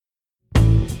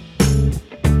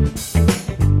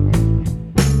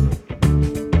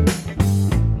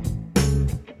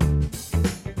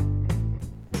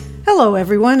Hello,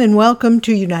 everyone, and welcome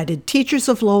to United Teachers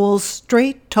of Lowell's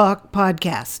Straight Talk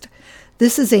podcast.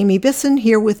 This is Amy Bisson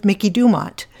here with Mickey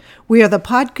Dumont. We are the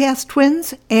podcast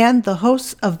twins and the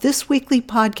hosts of this weekly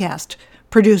podcast,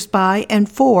 produced by and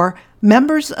for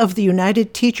members of the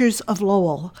United Teachers of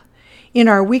Lowell. In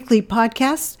our weekly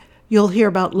podcast, you'll hear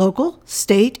about local,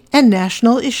 state, and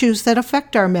national issues that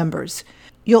affect our members.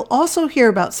 You'll also hear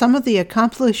about some of the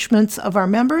accomplishments of our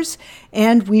members,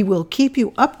 and we will keep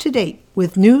you up to date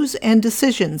with news and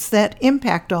decisions that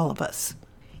impact all of us.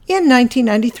 In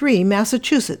 1993,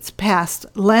 Massachusetts passed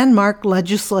landmark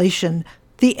legislation,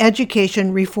 the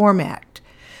Education Reform Act.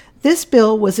 This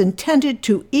bill was intended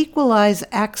to equalize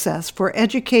access for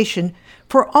education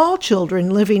for all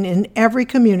children living in every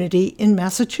community in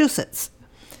Massachusetts.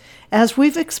 As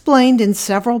we've explained in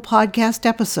several podcast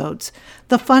episodes,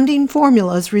 the funding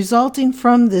formulas resulting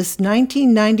from this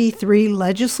 1993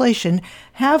 legislation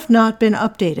have not been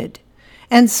updated,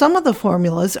 and some of the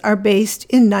formulas are based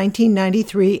in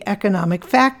 1993 economic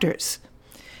factors.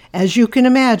 As you can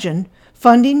imagine,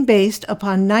 funding based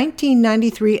upon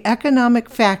 1993 economic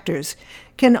factors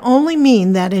can only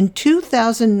mean that in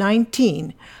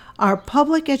 2019, our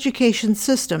public education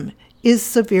system is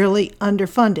severely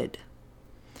underfunded.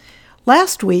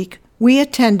 Last week, we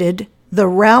attended the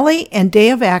Rally and Day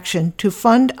of Action to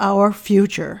Fund Our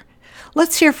Future.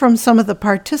 Let's hear from some of the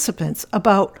participants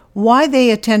about why they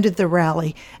attended the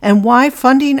rally and why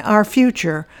funding our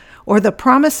future, or the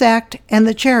Promise Act and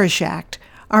the Cherish Act,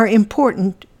 are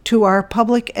important to our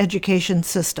public education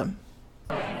system.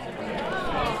 Hi,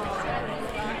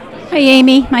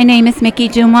 Amy. My name is Mickey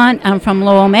Dumont. I'm from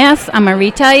Lowell, Mass. I'm a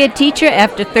retired teacher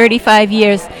after 35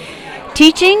 years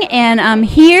teaching, and I'm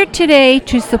here today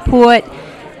to support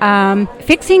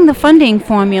fixing the funding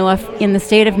formula in the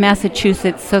state of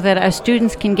Massachusetts so that our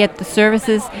students can get the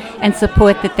services and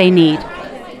support that they need.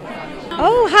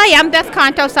 Oh, hi, I'm Beth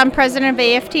Contos. I'm president of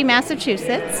AFT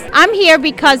Massachusetts. I'm here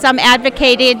because I'm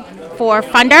advocating for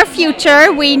Fund Our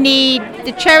Future. We need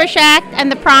the Cherish Act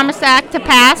and the Promise Act to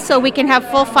pass so we can have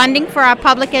full funding for our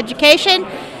public education,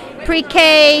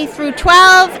 pre-K through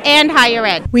 12, and higher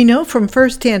ed. We know from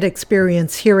firsthand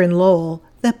experience here in Lowell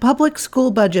that public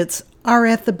school budgets are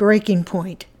at the breaking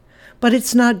point. But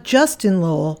it's not just in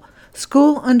Lowell.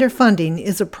 School underfunding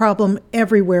is a problem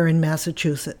everywhere in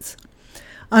Massachusetts.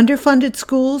 Underfunded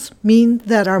schools mean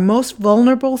that our most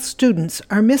vulnerable students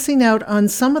are missing out on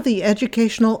some of the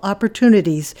educational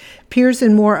opportunities peers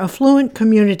in more affluent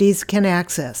communities can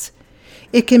access.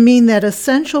 It can mean that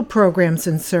essential programs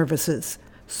and services,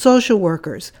 social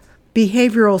workers,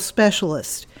 behavioral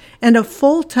specialists, and a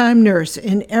full-time nurse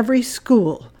in every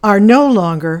school are no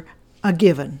longer a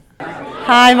given.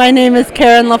 Hi, my name is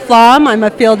Karen LaFlamme. I'm a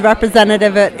field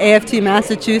representative at AFT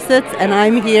Massachusetts, and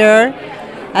I'm here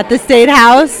at the State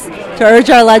House to urge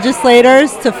our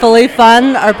legislators to fully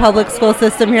fund our public school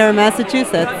system here in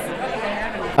Massachusetts.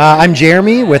 I'm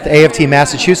Jeremy with AFT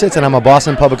Massachusetts, and I'm a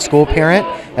Boston Public School parent,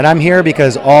 and I'm here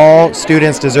because all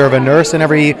students deserve a nurse in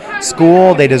every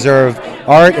school. They deserve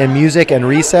art and music and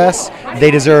recess. They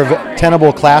deserve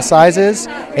tenable class sizes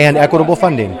and equitable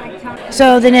funding.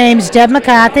 So the name's Deb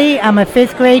McCarthy. I'm a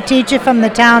fifth grade teacher from the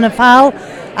town of Hull.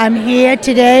 I'm here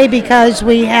today because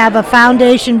we have a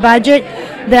foundation budget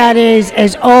that is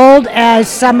as old as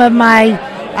some of my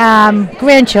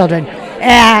grandchildren,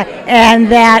 and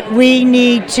that we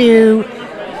need to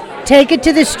take it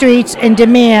to the streets and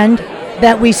demand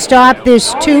that we stop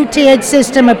this two-tiered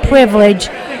system of privilege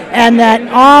and that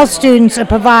all students are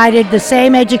provided the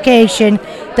same education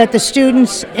that the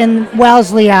students in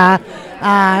Wellesley are.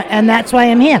 And that's why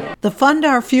I'm here. The Fund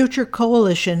Our Future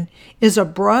Coalition is a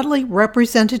broadly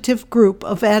representative group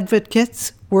of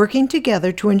advocates working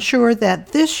together to ensure that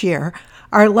this year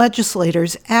our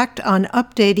legislators act on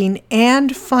updating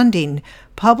and funding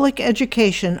public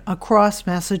education across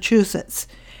Massachusetts.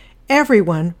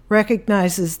 Everyone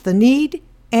recognizes the need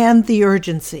and the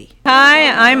urgency.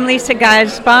 Hi, I'm Lisa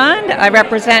Geisbond. I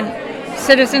represent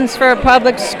Citizens for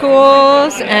Public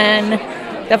Schools and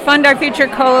the Fund Our Future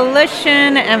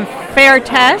Coalition and Fair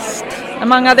Test,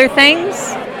 among other things.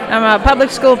 I'm a public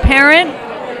school parent,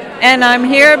 and I'm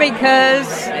here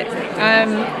because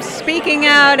I'm speaking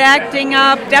out, acting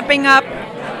up, stepping up,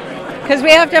 because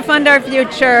we have to fund our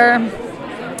future.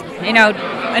 You know,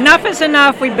 enough is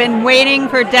enough. We've been waiting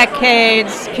for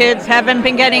decades. Kids haven't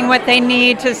been getting what they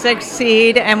need to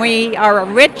succeed, and we are a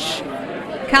rich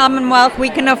Commonwealth. We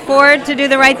can afford to do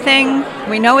the right thing.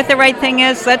 We know what the right thing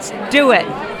is. Let's do it.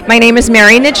 My name is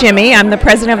Mary Najimy. I'm the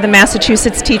president of the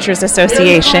Massachusetts Teachers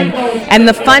Association, and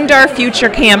the Fund Our Future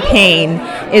campaign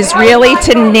is really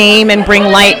to name and bring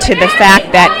light to the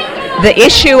fact that the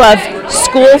issue of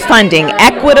school funding,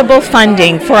 equitable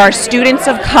funding for our students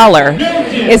of color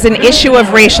is an issue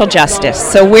of racial justice.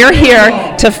 So we're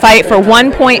here to fight for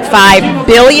 $1.5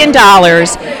 billion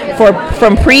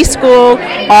from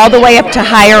preschool all the way up to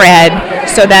higher ed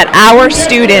so that our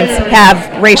students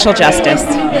have racial justice.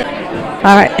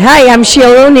 All right. Hi, I'm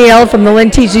Sheila O'Neill from the Lynn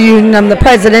Teachers Union. I'm the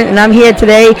president, and I'm here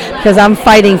today because I'm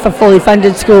fighting for fully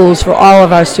funded schools for all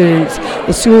of our students.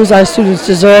 The schools our students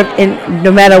deserve, and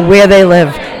no matter where they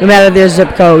live, no matter their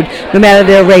zip code, no matter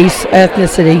their race,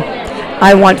 ethnicity.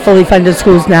 I want fully funded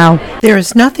schools now. There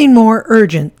is nothing more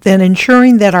urgent than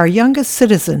ensuring that our youngest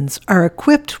citizens are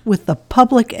equipped with the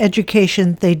public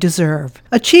education they deserve.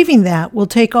 Achieving that will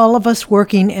take all of us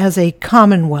working as a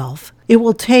commonwealth. It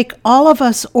will take all of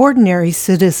us ordinary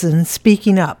citizens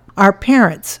speaking up. Our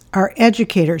parents, our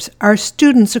educators, our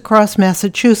students across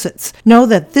Massachusetts know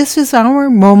that this is our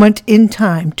moment in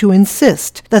time to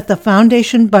insist that the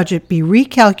foundation budget be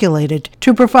recalculated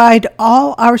to provide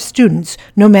all our students,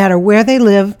 no matter where they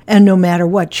live and no matter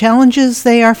what challenges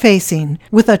they are facing,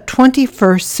 with a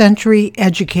 21st century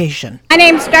education. My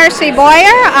name's Darcy Boyer.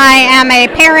 I am a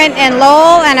parent in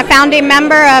Lowell and a founding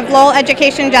member of Lowell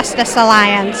Education Justice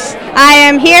Alliance. I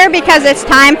am here because it's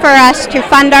time for us to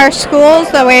fund our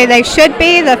schools the way they should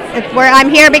be. I'm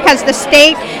here because the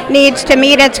state needs to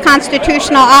meet its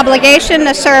constitutional obligation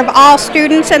to serve all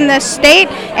students in this state,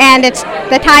 and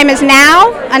the time is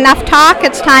now. Enough talk,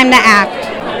 it's time to act.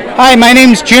 Hi, my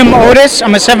name's Jim Otis.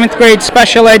 I'm a 7th grade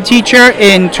special ed teacher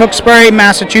in Tewksbury,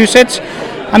 Massachusetts.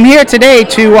 I'm here today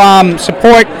to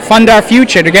support Fund Our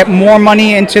Future, to get more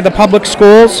money into the public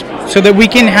schools so that we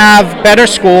can have better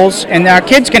schools and our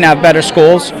kids can have better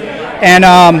schools, and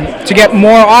to get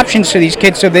more options to these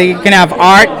kids so they can have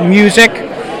art, music,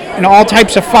 and all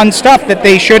types of fun stuff that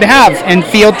they should have, and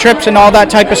field trips and all that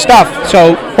type of stuff.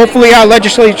 So hopefully our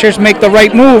legislatures make the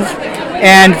right move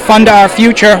and fund our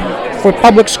future for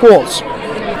public schools.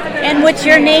 And what's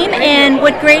your name and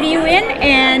what grade are you in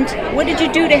and what did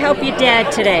you do to help your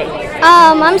dad today?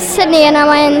 I'm Sydney and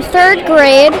I'm in 3rd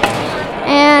grade,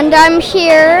 and I'm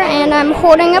here and I'm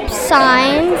holding up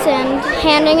signs and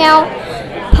handing out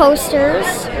posters.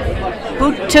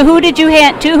 To whom did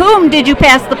you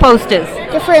pass the posters?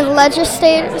 Different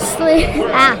legislators.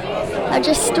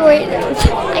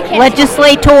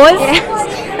 Legislators?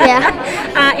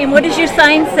 Yeah. And what does your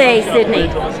sign say, Sydney?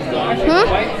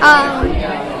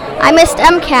 I missed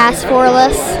MCAS for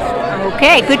us.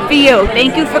 Okay, good for you.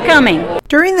 Thank you for coming.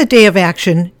 During the Day of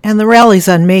Action and the rallies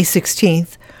on May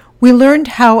 16th, we learned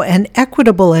how an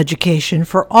equitable education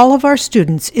for all of our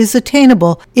students is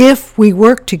attainable if we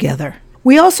work together.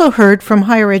 We also heard from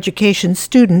higher education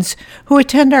students who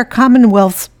attend our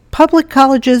Commonwealth's public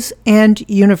colleges and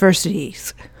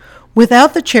universities.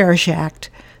 Without the Cherish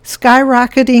Act,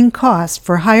 skyrocketing costs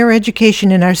for higher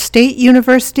education in our state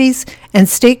universities and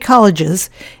state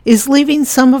colleges is leaving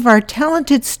some of our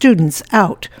talented students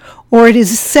out, or it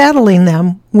is saddling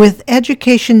them with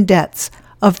education debts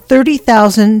of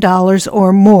 $30,000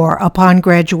 or more upon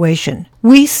graduation.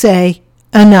 We say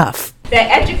enough.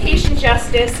 That education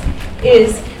justice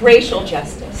is racial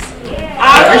justice.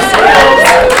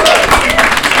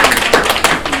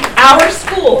 Our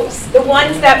schools, the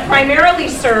ones that primarily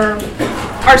serve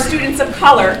our students of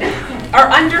color, are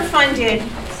underfunded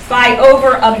by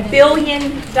over $1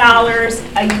 billion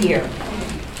a year.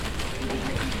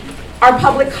 Our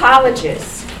public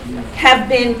colleges have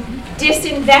been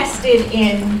disinvested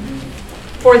in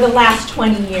for the last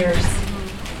 20 years.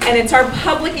 And it's our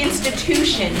public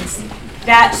institutions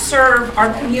that serve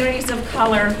our communities of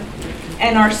color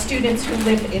and our students who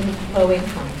live in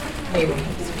low-income neighborhoods.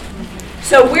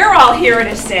 So we're all here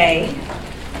to say,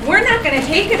 we're not going to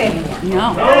take it anymore.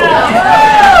 No.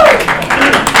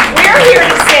 We're here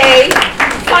to say,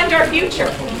 fund our future.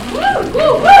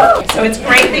 So it's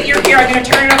great that you're here. I'm going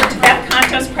to turn it over to Beth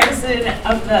Contos, President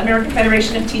of the American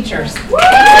Federation of Teachers.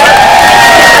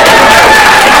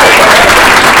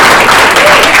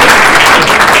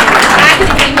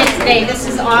 Today. This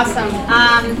is awesome.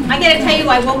 I got to tell you,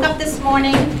 I woke up this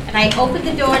morning and I opened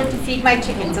the door to feed my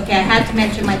chickens. Okay, I had to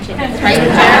mention my chickens, right?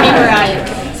 Jeremy, where are you?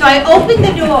 So I opened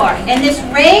the door and this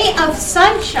ray of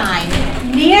sunshine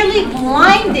nearly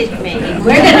blinded me.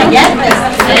 We're going to get this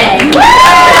today.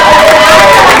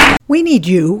 We need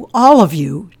you, all of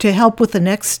you, to help with the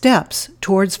next steps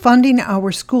towards funding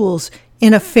our schools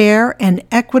in a fair and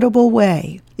equitable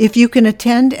way. If you can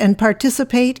attend and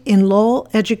participate in Lowell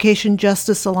Education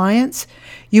Justice Alliance,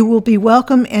 you will be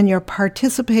welcome and your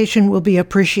participation will be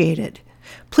appreciated.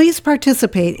 Please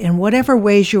participate in whatever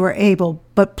ways you are able,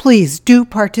 but please do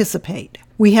participate.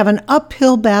 We have an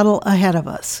uphill battle ahead of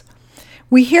us.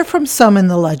 We hear from some in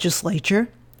the legislature,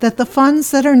 that the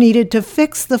funds that are needed to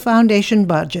fix the foundation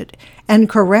budget and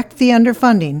correct the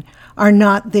underfunding are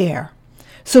not there.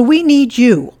 So we need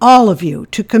you, all of you,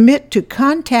 to commit to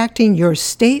contacting your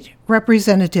state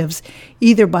representatives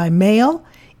either by mail,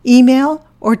 email,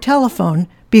 or telephone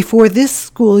before this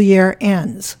school year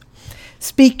ends.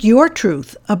 Speak your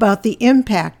truth about the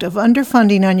impact of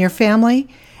underfunding on your family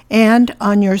and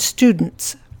on your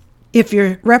students. If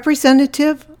your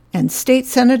representative and state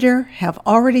senator have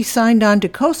already signed on to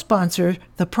co-sponsor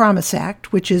the Promise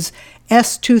Act, which is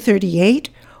S-238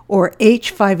 or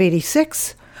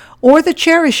H-586, or the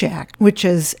Cherish Act, which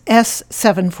is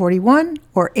S-741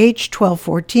 or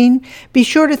H-1214, be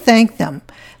sure to thank them.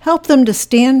 Help them to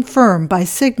stand firm by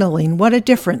signaling what a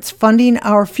difference funding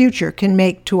our future can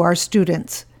make to our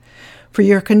students. For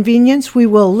your convenience, we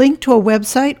will link to a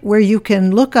website where you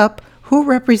can look up who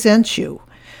represents you.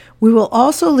 We will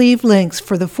also leave links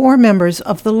for the 4 members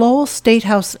of the Lowell State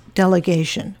House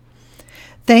delegation.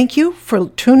 Thank you for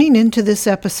tuning into this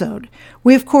episode.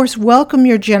 We, of course, welcome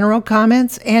your general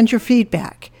comments and your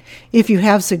feedback. If you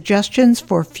have suggestions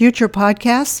for future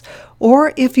podcasts,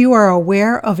 or if you are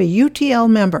aware of a UTL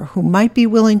member who might be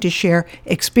willing to share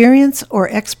experience or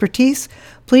expertise,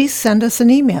 please send us an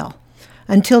email.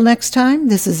 Until next time,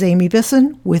 this is Amy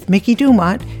Bisson with Mickey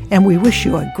Dumont, and we wish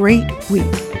you a great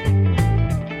week.